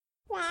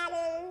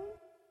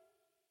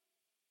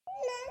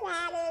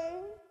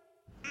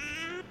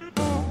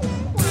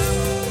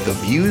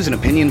The views and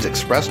opinions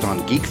expressed on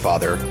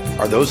Geekfather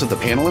are those of the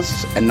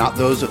panelists and not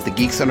those of the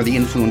Geeks Under the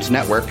Influence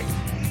Network,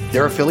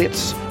 their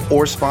affiliates,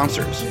 or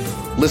sponsors.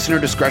 Listener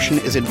discretion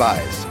is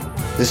advised.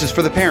 This is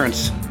for the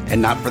parents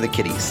and not for the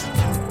kiddies.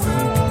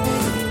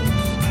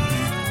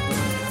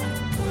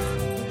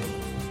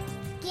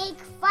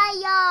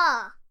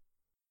 Geekfire!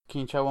 Can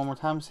you try one more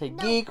time? Say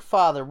no.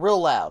 Geekfather real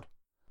loud.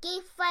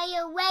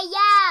 Geekfire way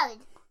loud!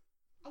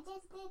 I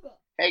just did it.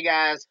 Hey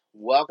guys,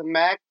 welcome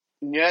back.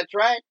 That's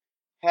right.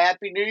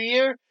 Happy New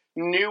Year.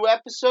 New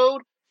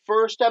episode.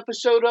 First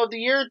episode of the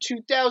year,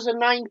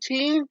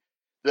 2019.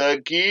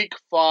 The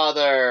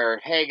Geekfather.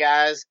 Hey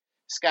guys,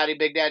 Scotty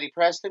Big Daddy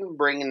Preston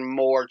bringing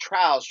more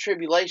trials,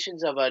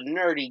 tribulations of a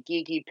nerdy,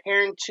 geeky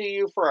parent to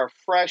you for a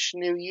fresh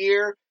new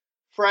year.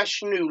 Fresh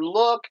new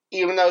look,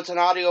 even though it's an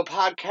audio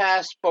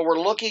podcast, but we're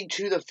looking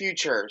to the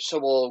future, so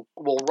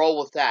we'll roll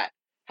with that.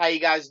 How you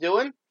guys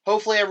doing?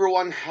 Hopefully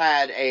everyone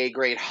had a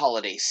great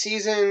holiday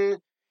season.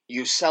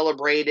 You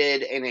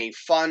celebrated in a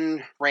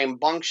fun,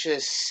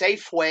 rambunctious,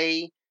 safe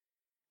way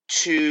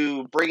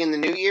to bring in the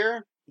new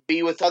year.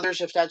 Be with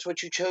others if that's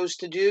what you chose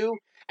to do.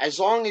 As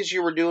long as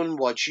you were doing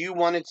what you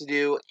wanted to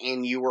do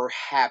and you were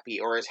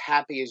happy, or as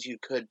happy as you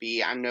could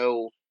be. I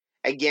know,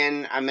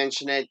 again, I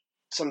mentioned it,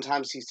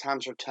 sometimes these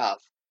times are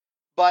tough.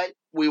 But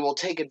we will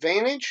take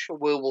advantage.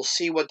 We will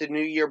see what the new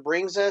year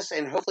brings us,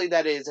 and hopefully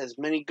that is as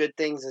many good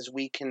things as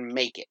we can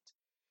make it.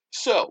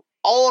 So,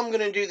 all I'm going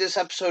to do this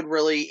episode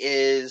really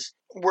is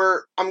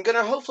I'm going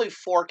to hopefully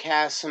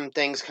forecast some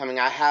things coming.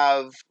 I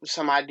have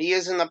some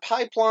ideas in the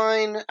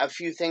pipeline, a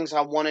few things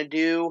I want to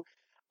do.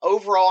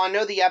 Overall, I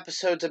know the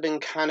episodes have been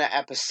kind of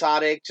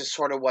episodic, just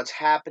sort of what's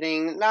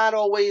happening, not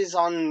always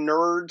on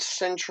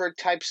nerd-centric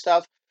type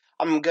stuff.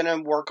 I'm going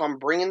to work on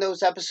bringing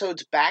those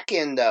episodes back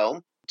in,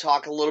 though.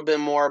 Talk a little bit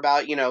more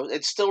about,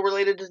 it's still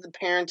related to the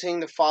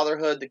parenting, the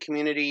fatherhood, the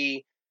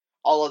community,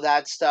 all of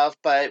that stuff,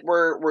 but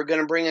we're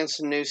going to bring in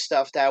some new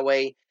stuff that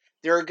way.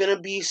 There are going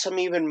to be some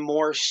even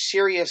more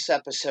serious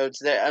episodes.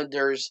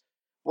 There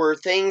were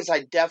things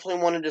I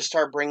definitely wanted to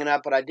start bringing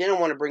up, but I didn't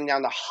want to bring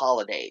down the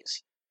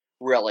holidays,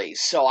 really.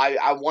 So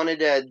I wanted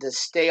to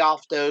stay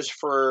off those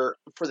for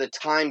the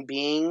time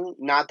being.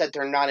 Not that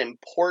they're not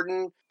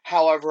important.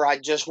 However, I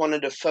just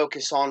wanted to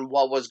focus on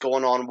what was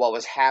going on, what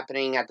was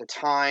happening at the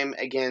time.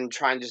 Again,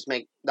 trying to just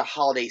make the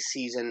holiday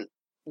season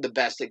the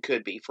best it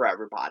could be for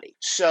everybody.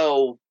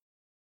 So,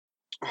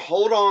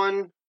 hold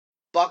on,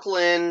 buckle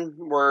in.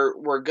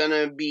 We're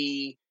gonna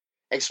be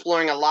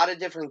exploring a lot of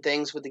different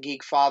things with the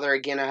Geekfather.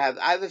 Again, I have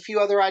a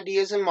few other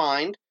ideas in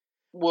mind.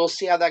 We'll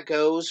see how that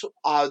goes.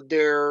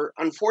 There,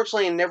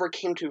 unfortunately, never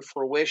came to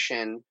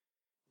fruition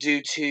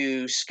due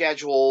to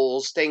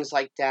schedules, things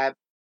like that.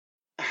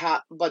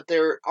 But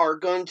there are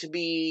going to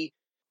be,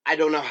 I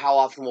don't know how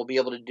often we'll be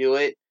able to do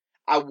it.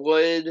 I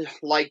would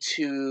like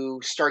to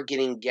start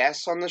getting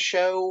guests on the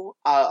show.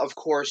 Of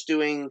course,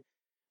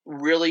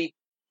 really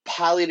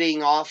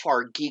piloting off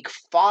our Geek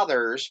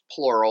Fathers,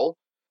 plural,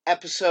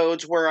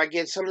 episodes where I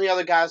get some of the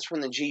other guys from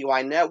the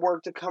GUI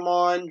network to come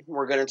on.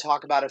 We're going to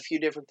talk about a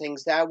few different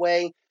things that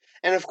way.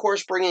 And of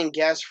course, bringing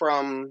guests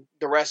from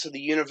the rest of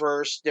the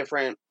universe,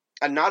 different,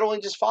 and not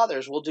only just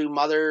fathers, we'll do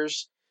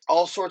mothers,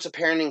 all sorts of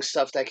parenting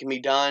stuff that can be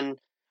done.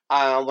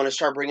 I want to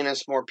start bringing in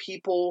some more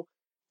people.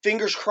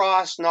 Fingers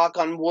crossed, knock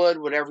on wood,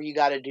 whatever you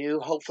got to do.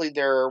 Hopefully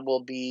there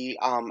will be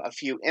a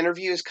few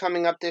interviews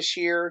coming up this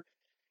year.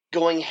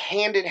 Going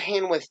hand in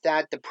hand with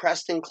that, the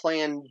Preston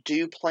clan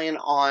do plan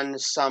on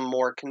some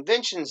more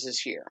conventions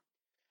this year.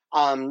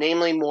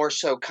 Namely more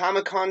so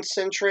Comic-Con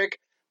centric,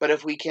 but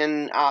if we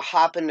can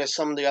hop into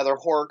some of the other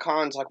horror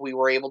cons like we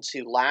were able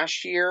to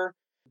last year,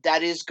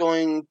 that is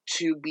going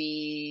to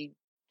be,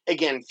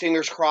 again,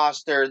 fingers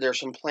crossed. There's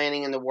some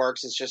planning in the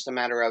works. It's just a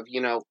matter of,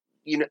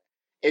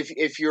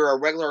 if you're a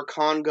regular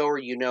con goer,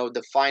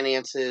 the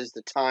finances,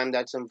 the time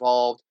that's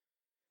involved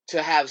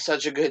to have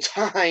such a good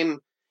time.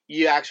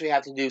 You actually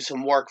have to do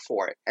some work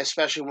for it,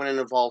 especially when it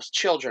involves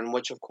children,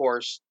 which, of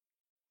course,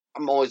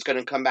 I'm always going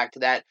to come back to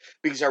that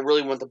because I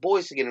really want the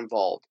boys to get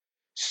involved.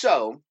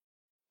 So,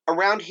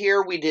 around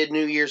here, we did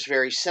New Year's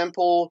very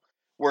simple.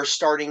 We're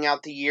starting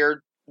out the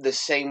year the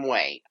same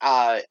way.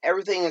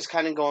 Everything is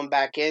kind of going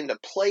back into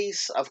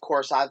place. Of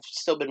course, I've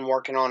still been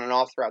working on and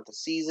off throughout the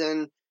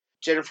season.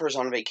 Jennifer's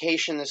on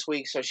vacation this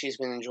week, so she's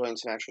been enjoying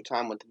some extra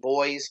time with the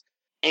boys.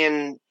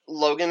 And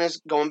Logan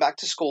is going back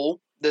to school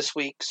this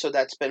week, so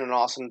that's been an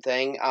awesome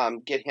thing.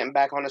 Get him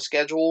back on a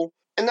schedule.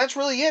 And that's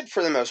really it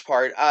for the most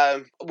part.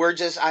 I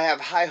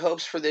have high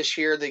hopes for this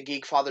year. The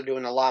Geekfather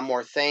doing a lot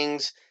more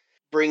things,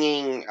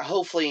 bringing,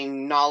 hopefully,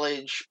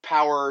 knowledge,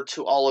 power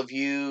to all of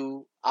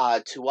you,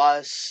 to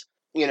us.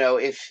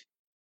 If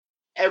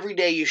every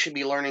day you should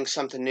be learning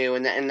something new,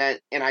 and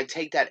I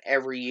take that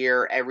every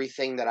year.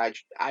 Everything that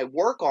I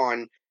work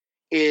on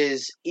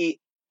is, it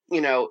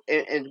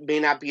may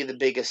not be the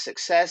biggest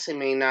success. It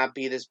may not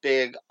be this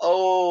big,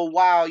 oh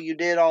wow, you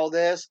did all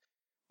this,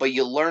 but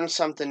you learn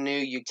something new.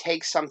 You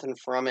take something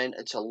from it.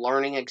 It's a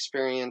learning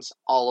experience.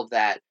 All of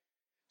that.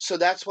 So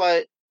that's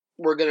what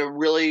we're going to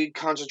really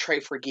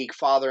concentrate for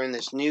Geekfather in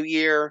this new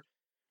year.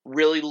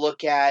 really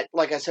look at,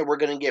 like I said, we're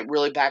going to get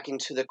really back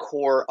into the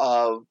core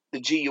of the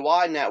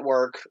GUI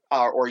network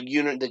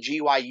the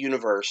GUI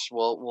universe.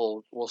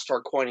 We'll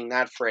start coining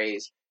that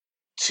phrase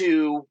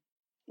to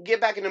get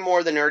back into more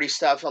of the nerdy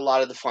stuff, a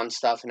lot of the fun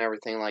stuff and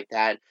everything like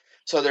that.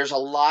 So there's a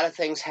lot of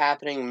things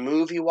happening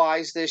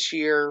movie-wise this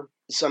year.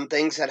 Some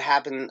things that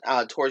happened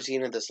towards the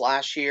end of this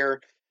last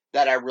year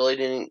that I really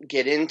didn't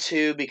get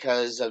into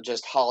because of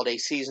just holiday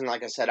season.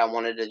 Like I said, I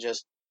wanted to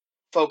just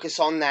focus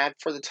on that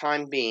for the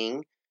time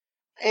being.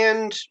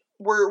 And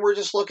we're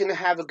just looking to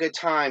have a good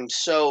time.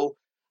 So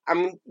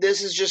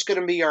this is just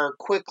going to be our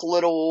quick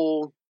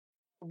little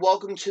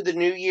welcome to the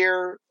new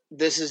year.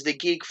 This is the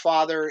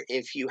Geekfather.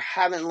 If you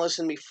haven't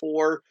listened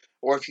before,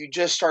 or if you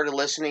just started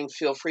listening,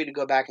 feel free to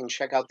go back and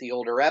check out the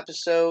older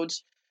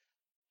episodes.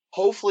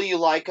 Hopefully you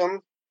like them.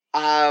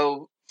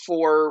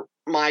 For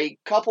my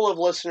couple of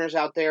listeners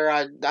out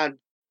there,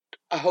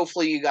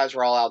 hopefully you guys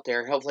are all out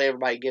there. Hopefully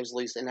everybody gives at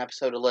least an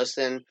episode a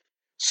listen.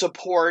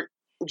 Support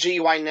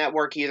GUI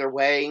Network either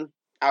way.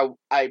 I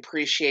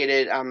appreciate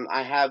it.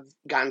 I have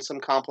gotten some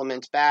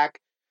compliments back.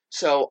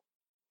 So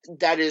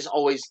that is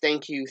always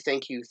thank you,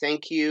 thank you,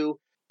 thank you.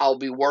 I'll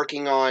be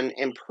working on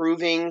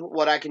improving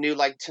what I can do.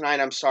 Like tonight,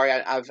 I'm sorry,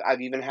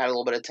 I've even had a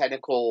little bit of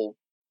technical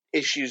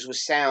issues with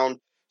sound.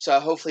 So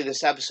hopefully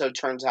this episode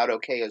turns out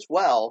okay as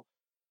well.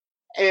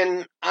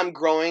 And I'm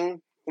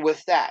growing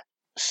with that.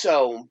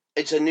 So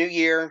it's a new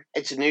year.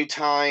 It's a new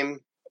time.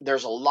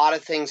 There's a lot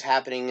of things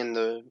happening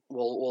in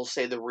we'll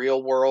say the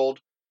real world.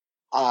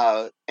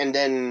 And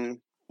then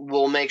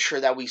we'll make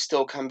sure that we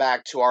still come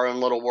back to our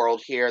own little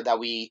world here, that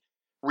we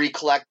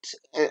recollect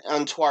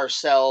unto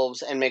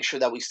ourselves and make sure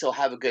that we still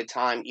have a good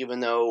time,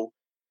 even though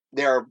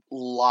there are a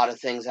lot of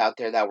things out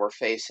there that we're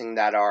facing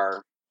that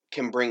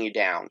can bring you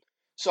down.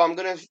 So I'm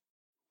going to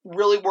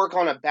really work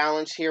on a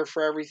balance here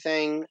for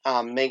everything.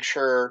 Make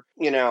sure,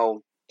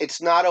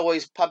 it's not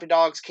always puppy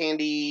dogs,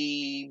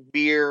 candy,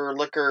 beer,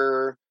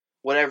 liquor,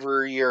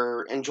 whatever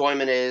your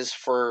enjoyment is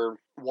for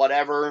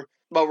whatever.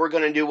 But we're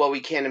going to do what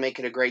we can to make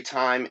it a great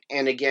time.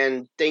 And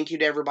again, thank you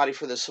to everybody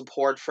for the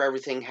support for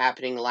everything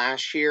happening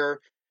last year.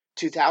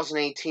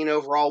 2018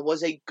 overall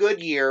was a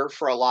good year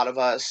for a lot of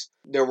us.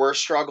 There were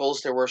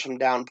struggles, there were some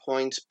down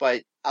points,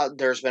 but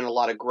there's been a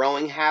lot of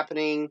growing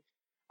happening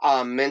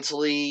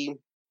mentally,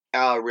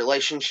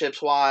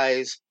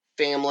 relationships-wise,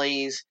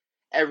 families,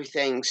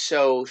 everything.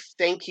 So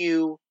thank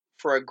you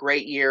for a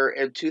great year.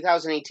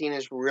 2018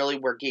 is really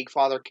where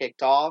Geekfather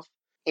kicked off.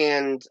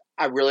 And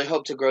I really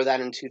hope to grow that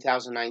in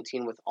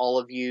 2019 with all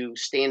of you,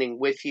 standing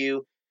with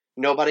you.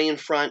 Nobody in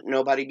front,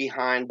 nobody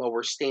behind, but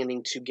we're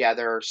standing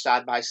together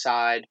side by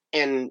side,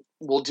 and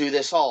we'll do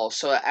this all.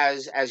 So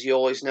as you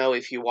always know,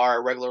 if you are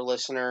a regular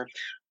listener,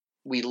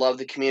 we love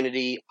the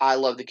community. I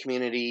love the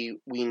community.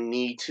 We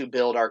need to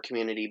build our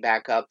community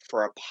back up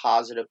for a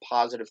positive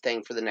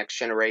thing for the next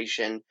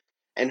generation,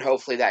 and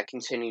hopefully that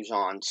continues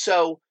on.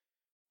 So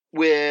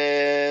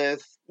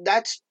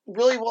that's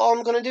really all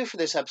I'm going to do for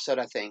this episode,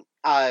 I think.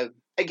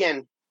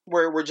 Again,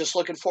 we're just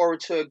looking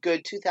forward to a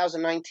good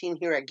 2019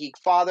 here at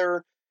Geekfather.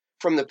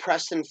 From the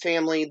Preston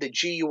family, the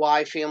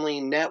GUI family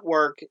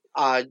network,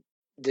 the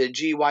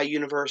GUI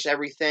universe,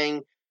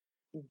 everything.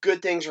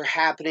 Good things are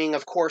happening.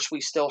 Of course, we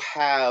still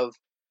have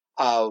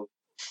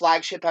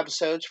flagship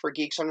episodes for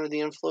Geeks Under the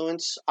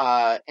Influence.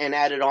 And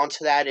added on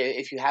to that,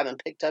 if you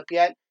haven't picked up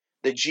yet,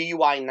 the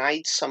GUI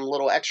Nights, some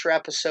little extra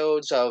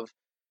episodes of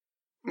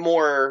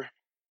more,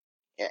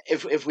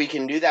 if we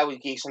can do that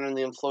with Geeks Under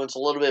the Influence, a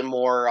little bit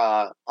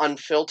more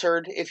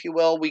unfiltered, if you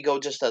will. We go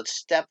just a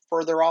step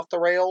further off the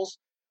rails.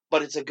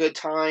 But it's a good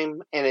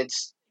time, and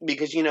it's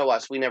because you know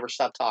us, we never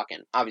stop talking.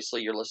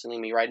 Obviously, you're listening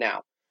to me right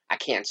now. I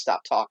can't stop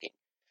talking.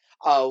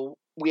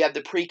 We have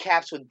the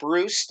pre-caps with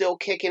Bruce still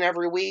kicking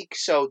every week,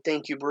 so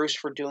thank you, Bruce,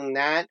 for doing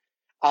that.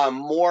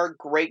 More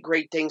great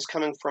things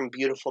coming from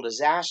Beautiful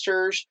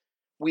Disasters.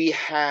 We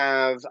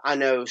have, I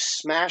know,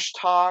 Smash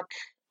Talk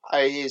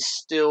is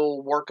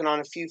still working on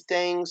a few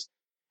things.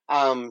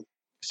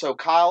 So,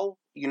 Kyle,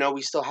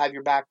 we still have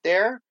your back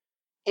there.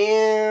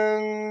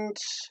 And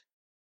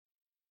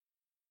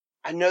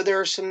I know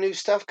there is some new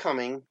stuff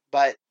coming,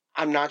 but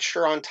I'm not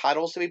sure on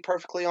titles, to be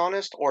perfectly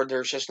honest, or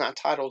there's just not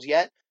titles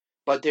yet.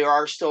 But there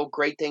are still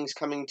great things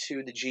coming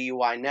to the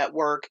GUI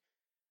network.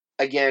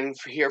 Again,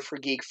 here for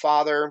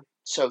Geekfather.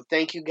 So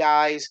thank you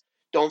guys.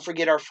 Don't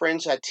forget our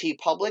friends at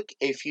TeePublic.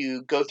 If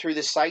you go through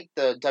the site,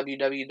 the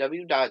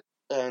www.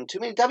 Too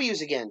many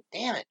W's again.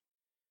 Damn it.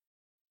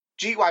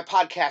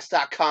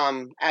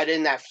 GUIPodcast.com. Add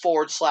in that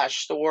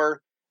 /store.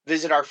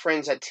 Visit our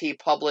friends at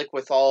TeePublic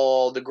with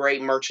all the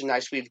great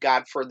merchandise we've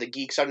got for the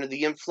Geeks Under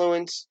the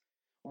Influence.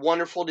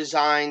 Wonderful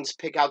designs.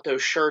 Pick out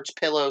those shirts,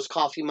 pillows,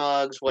 coffee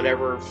mugs,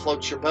 whatever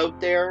floats your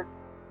boat there.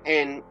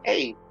 And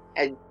hey,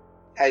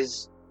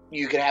 as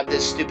you can have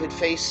this stupid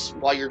face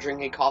while you're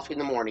drinking coffee in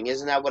the morning.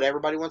 Isn't that what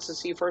everybody wants to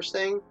see first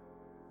thing?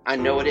 I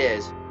know it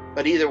is.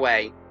 But either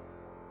way,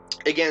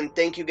 again,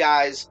 thank you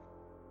guys.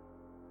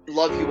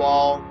 Love you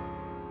all.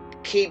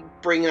 Keep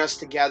bringing us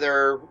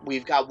together.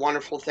 We've got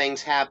wonderful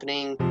things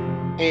happening.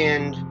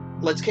 And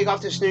let's kick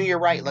off this new year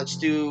right. Let's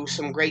do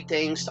some great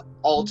things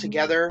all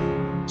together.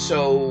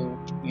 So,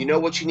 you know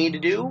what you need to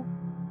do?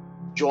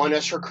 Join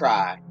us for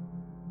Cry.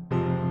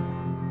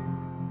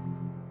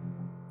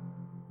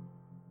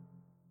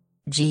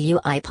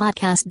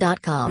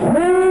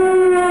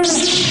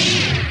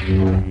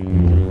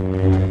 GUIPodcast.com